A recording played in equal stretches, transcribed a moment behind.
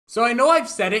So I know I've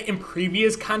said it in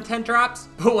previous content drops,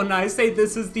 but when I say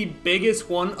this is the biggest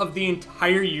one of the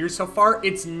entire year so far,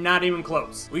 it's not even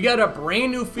close. We got a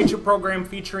brand new feature program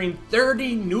featuring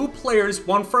 30 new players,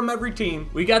 one from every team.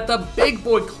 We got the Big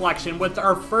Boy collection with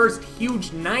our first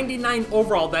huge 99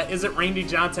 overall that isn't Randy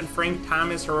Johnson, Frank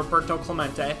Thomas, or Roberto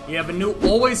Clemente. We have a new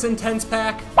Always Intense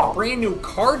pack, a brand new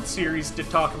card series to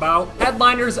talk about,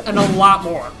 headliners, and a lot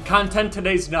more. Content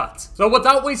today's nuts. So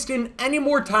without wasting any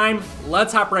more time,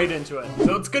 let's hop right into it.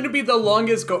 So it's going to be the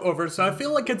longest go over, so I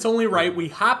feel like it's only right we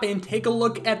hop in, take a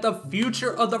look at the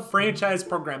future of the franchise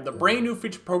program, the brand new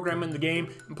feature program in the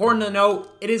game. Important to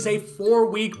note, it is a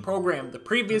 4-week program. The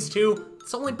previous two,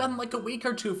 it's only been like a week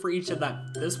or two for each of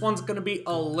them. This one's gonna be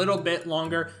a little bit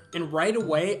longer, and right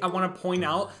away I want to point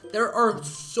out there are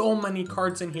so many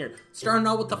cards in here. Starting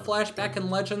out with the Flashback and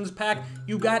Legends pack,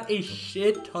 you got a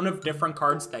shit ton of different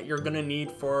cards that you're gonna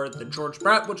need for the George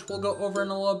Brett, which we'll go over in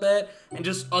a little bit, and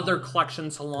just other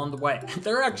collections along the way.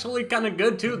 They're actually kind of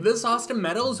good too. This Austin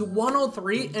Meadows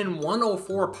 103 and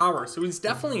 104 power, so he's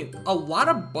definitely a lot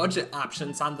of budget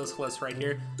options on this list right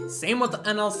here. Same with the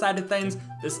NL side of things.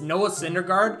 This Noah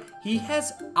Syndergaard, he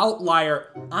has Outlier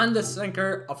on the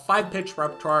sinker, a 5-pitch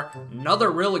repertoire,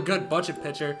 another really good budget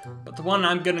pitcher, but the one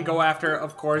I'm gonna go after,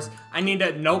 of course, I need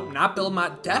to, nope, not Bill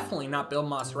definitely not Bill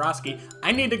Mazeroski.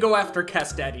 I need to go after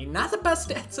Kestaddy. Not the best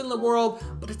stats in the world,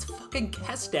 but it's fucking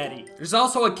Kestaddy. There's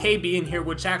also a KB in here,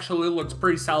 which actually looks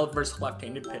pretty solid versus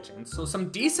left-handed pitching, so some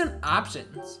decent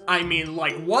options. I mean,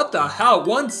 like, what the hell?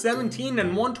 117 and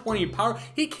 120 power.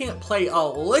 He can't play a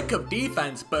lick of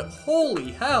defense, but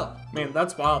holy hell. Man,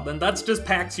 that's wild. And that's just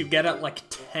packs you get at like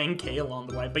 10K along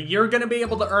the way. But you're going to be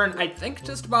able to earn, I think,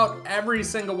 just about every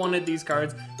single one of these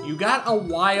cards. You got a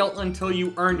while until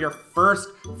you earn your first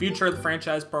Future of the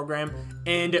Franchise program.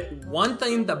 And one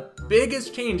thing, the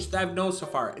biggest change that I've noticed so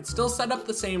far, it's still set up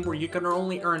the same where you can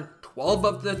only earn 12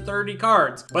 of the 30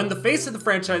 cards. But in the face of the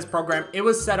franchise program, it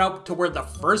was set up to where the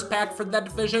first pack for that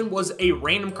division was a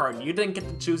random card. You didn't get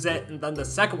to choose it, and then the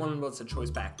second one was a choice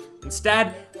pack.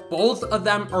 Instead, both of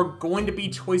them are going to be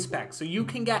choice packs, so you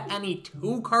can get any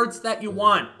 2 cards that you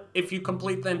want if you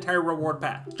complete the entire reward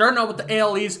pack. Starting out with the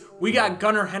ALEs, we got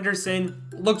Gunnar Henderson.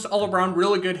 Looks all around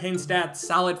really good hitting stats,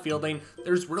 solid fielding.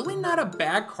 There's really not a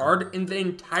bad card in the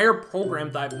entire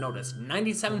program that I've noticed.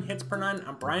 97 hits per 9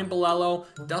 on Brian Bolello.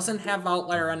 Doesn't have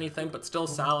outlier or anything, but still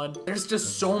solid. There's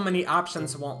just so many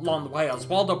options along the way.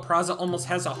 Oswaldo Peraza almost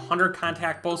has 100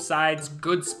 contact both sides,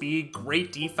 good speed,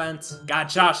 great defense. Got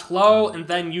Josh Lowe, and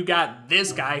then you got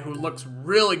this guy who looks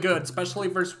really good, especially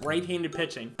versus right-handed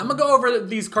pitching. I'm gonna go over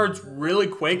these cards really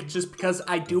quick just because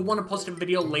I do want to post a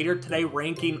video later today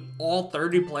ranking all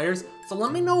 30 players. So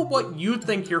let me know what you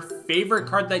think your favorite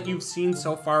card that you've seen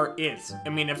so far is. I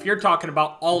mean, if you're talking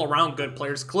about all around good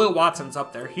players, Khalil Watson's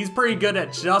up there. He's pretty good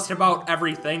at just about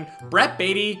everything. Brett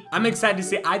Beatty, I'm excited to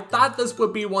see. I thought this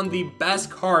would be one of the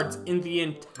best cards in the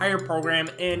entire program,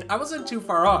 and I wasn't too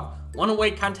far off.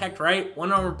 108 contact right,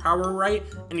 100 power right,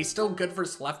 and he's still good for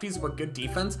lefties with good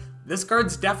defense. This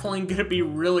card's definitely going to be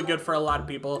really good for a lot of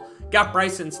people. Got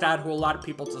Bryson Stott, who a lot of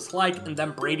people dislike, and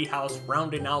then Brady House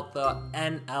rounding out the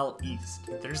NL East.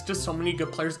 There's just so many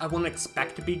good players I wouldn't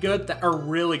expect to be good that are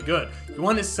really good.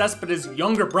 Yoenis Cespedes'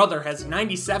 younger brother has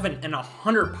 97 and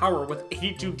 100 power with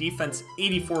 82 defense,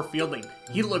 84 fielding.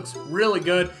 He looks really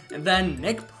good. And then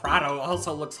Nick Prado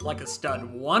also looks like a stud.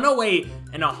 108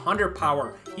 and 100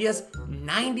 power. He has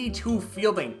 92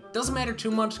 fielding. Doesn't matter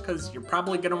too much because you're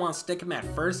probably going to want to stick him at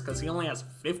first because he only has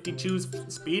 52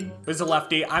 speed. But he's a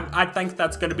lefty. I think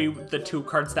that's going to be the 2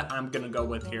 cards that I'm going to go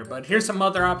with here. But here's some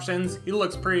other options. He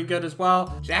looks pretty good as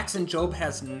well. Jackson Jobe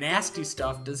has nasty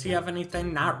stuff. Does he have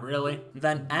anything? Not really.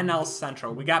 Then NL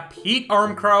Central. We got Pete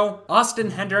Armcrow,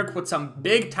 Austin Hendrick with some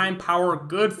big time power,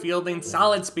 good fielding,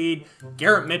 solid speed.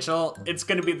 Garrett Mitchell, it's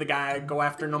going to be the guy I go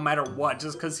after no matter what,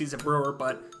 just because he's a Brewer,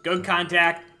 but good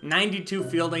contact. 92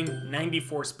 fielding,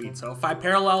 94 speed. So if I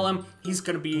parallel him, he's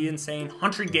going to be insane.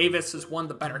 Hunter Davis is one of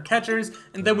the better catchers.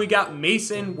 And then we got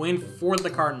Mason Wynn for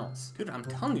the Cardinals. Dude, I'm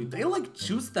telling you, they like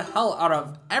juice the hell out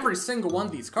of every single one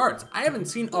of these cards. I haven't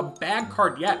seen a bad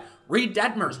card yet. Reed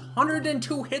Detmers,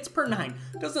 102 hits per 9.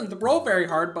 Doesn't throw very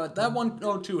hard, but that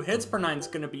 102 hits per 9 is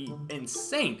going to be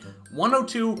insane.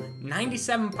 102,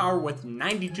 97 power with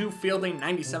 92 fielding,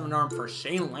 97 arm for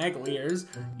Shane Langeliers.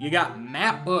 You got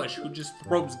Matt Bush, who just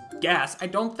throws gas. I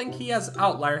don't think he has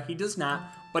outlier. He does not.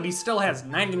 but he still has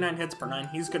 99 hits per 9.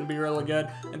 He's going to be really good.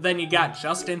 And then you got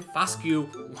Justin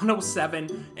Foscue,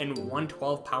 107 and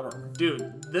 112 power.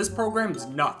 Dude, this program's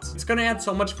nuts. It's going to add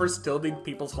so much versatility to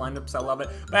people's lineups. I love it.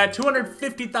 But at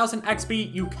 250,000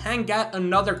 XP, you can get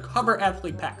another cover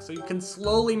athlete pack, so you can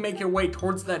slowly make your way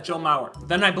towards that Joe Mauer.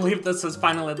 Then I believe this is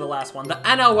finally the last one. The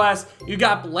NLS, you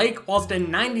got Blake Walston,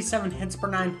 97 hits per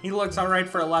 9. He looks all right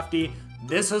for a lefty.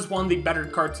 This is one of the better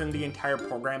cards in the entire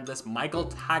program. This Michael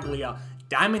Taglia,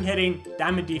 diamond hitting,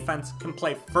 diamond defense, can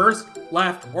play first,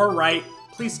 left, or right.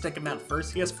 Please stick him at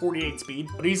first. He has 48 speed,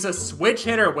 but he's a switch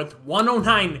hitter with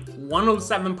 109,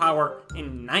 107 power,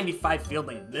 and 95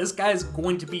 fielding. This guy's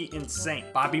going to be insane.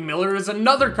 Bobby Miller is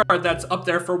another card that's up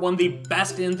there for one of the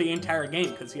best in the entire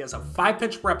game because he has a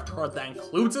 5-pitch repertoire that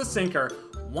includes a sinker,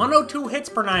 102 hits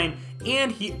per 9,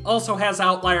 and he also has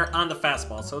outlier on the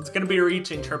fastball, so it's going to be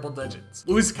reaching triple digits.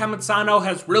 Luis Camisano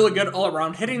has really good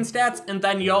all-around hitting stats, and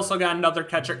then you also got another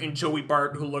catcher in Joey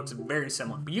Bart who looks very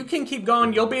similar. But you can keep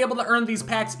going. You'll be able to earn these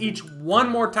packs each one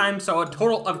more time, so a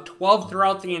total of 12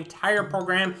 throughout the entire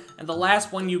program, and the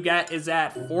last one you get is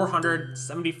at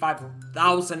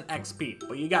 475,000 XP,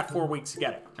 but you got 4 weeks to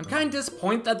get it. I'm kind of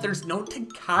disappointed that there's no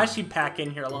Takashi pack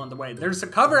in here along the way. There's a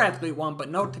cover athlete one, but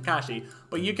no Takashi.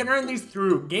 But you can earn these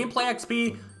through gameplay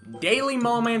XP, daily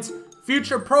moments,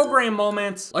 future program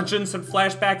moments, legends and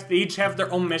flashbacks. They each have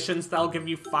their own missions that'll give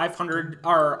you 500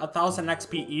 or 1,000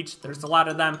 XP each. There's a lot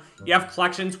of them. You have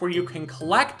collections where you can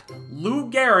collect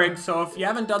Lou Gehrig. So if you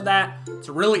haven't done that, it's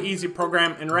a really easy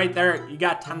program. And right there, you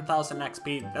got 10,000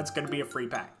 XP. That's going to be a free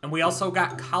pack. And we also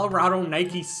got Colorado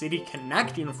Nike City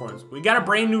Connect uniforms. We got a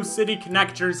brand new City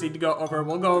Connect jersey to go over.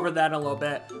 We'll go over that in a little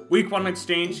bit. Week 1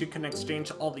 exchange, you can exchange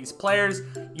all these players.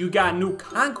 You got a new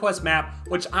Conquest map,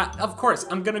 which of course,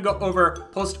 I'm going to go over,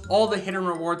 post all the hidden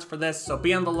rewards for this, so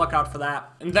be on the lookout for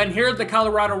that. And then here are the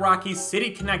Colorado Rockies City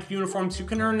Connect uniforms. You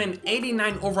can earn an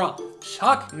 89 overall.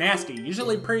 Chuck Nasty,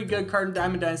 usually pretty good card in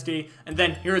Diamond Dynasty. And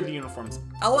then here are the uniforms.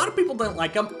 A lot of people didn't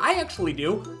like them. I actually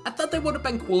do. I thought they would have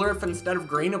been cooler if instead of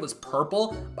green it was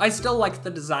purple, but I still like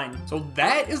the design. So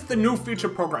that is the new future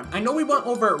program. I know we went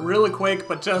over it really quick,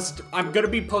 but I'm gonna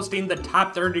be posting the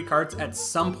top 30 cards at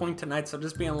some point tonight, so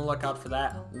just be on the lookout for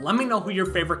that. Let me know who your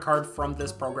favorite card from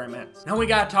this program is. Now we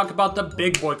gotta talk about the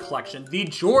big boy collection, the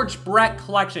George Brett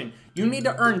collection. You need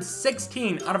to earn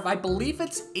 16 out of, I believe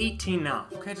it's 18 now.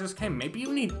 Okay, just okay, maybe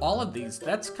you need all of these.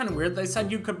 That's kind of weird. They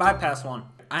said you could bypass one.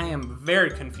 I am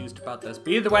very confused about this.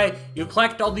 But either way, you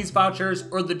collect all these vouchers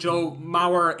or the Joe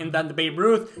Mauer and then the Babe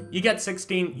Ruth. You get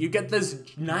 16. You get this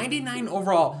 99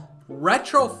 overall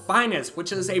Retro Finest,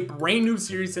 which is a brand new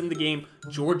series in the game.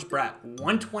 George Brett,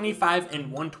 125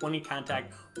 and 120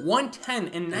 contact, 110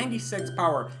 and 96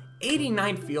 power,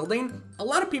 89 fielding. A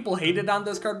lot of people hated on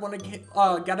this card when it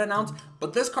got announced,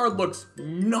 but this card looks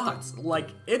nuts. Like,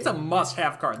 it's a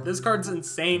must-have card. This card's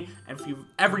insane, and if you've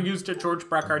ever used a George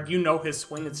Brett card, you know his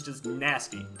swing is just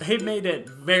nasty. They've made it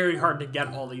very hard to get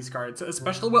all these cards,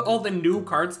 especially with all the new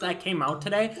cards that came out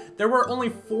today. There were only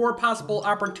 4 possible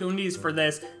opportunities for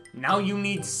this. Now you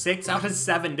need 6 out of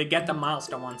 7 to get the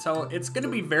milestone one, so it's going to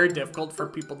be very difficult for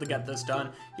people to get this done.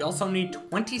 You also need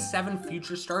 27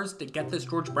 future stars to get this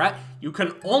George Brett. You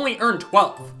can only earn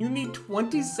 12. You need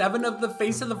 27 of the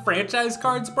face of the franchise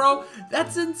cards, bro.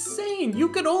 That's insane. You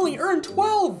could only earn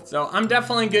 12. So I'm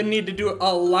definitely going to need to do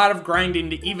a lot of grinding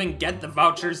to even get the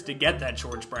vouchers to get that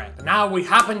George Brett. But now we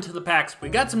hop into the packs. We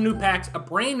got some new packs, a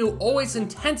brand new Always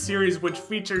Intense series, which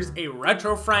features a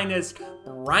Retro Finest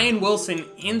Ryan Wilson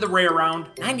in the rare round,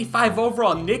 95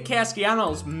 overall Nick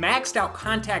Castellanos, maxed out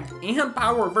contact and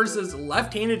power versus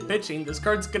left-handed pitching. This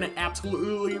card's gonna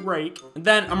absolutely rake. And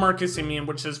then a Marcus Semien,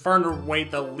 which is far and away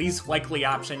the least likely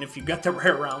option if you get the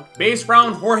rare round. Base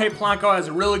round, Jorge Polanco has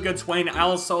a really good swing. I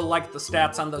also like the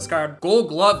stats on this card. Gold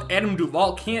Glove, Adam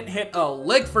Duvall can't hit a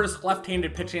lick versus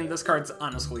left-handed pitching. This card's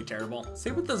honestly terrible.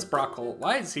 See with this Brock Holt,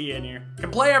 why is he in here? Can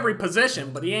play every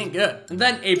position, but he ain't good. And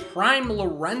then a prime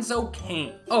Lorenzo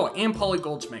Cain. Oh, and Paulie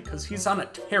Goldschmidt, because he's on a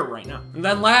tear right now. And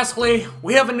then lastly,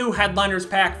 we have a new Headliners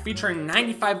pack featuring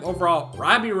 95 overall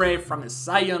Robbie Ray from his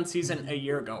Cy Young season a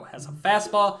year ago. Has a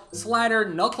fastball, slider,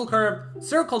 knuckle curve,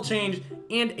 circle change,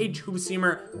 and a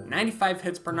two-seamer, 95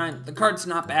 hits per 9. The card's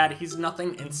not bad. He's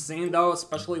nothing insane though,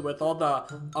 especially with all the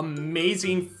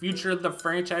amazing future of the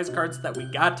franchise cards that we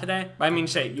got today. But I mean,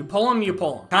 shit, you pull them, you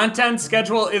pull them. Content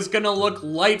schedule is gonna look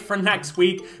light for next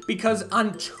week because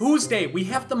on Tuesday, we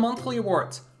have the monthly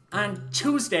awards. on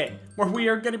Tuesday, where we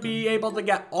are going to be able to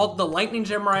get all the Lightning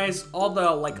Gem Rays, all the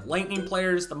Lightning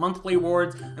players, the monthly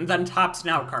awards, and then Tops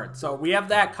Now cards. So we have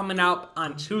that coming out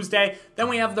on Tuesday. Then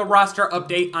we have the roster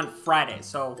update on Friday.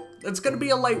 So it's going to be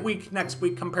a light week next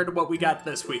week compared to what we got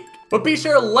this week. But be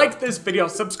sure to like this video,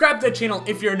 subscribe to the channel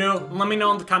if you're new, and let me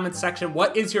know in the comments section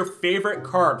what is your favorite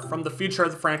card from the Future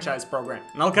of the Franchise program.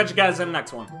 And I'll catch you guys in the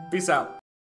next one. Peace out.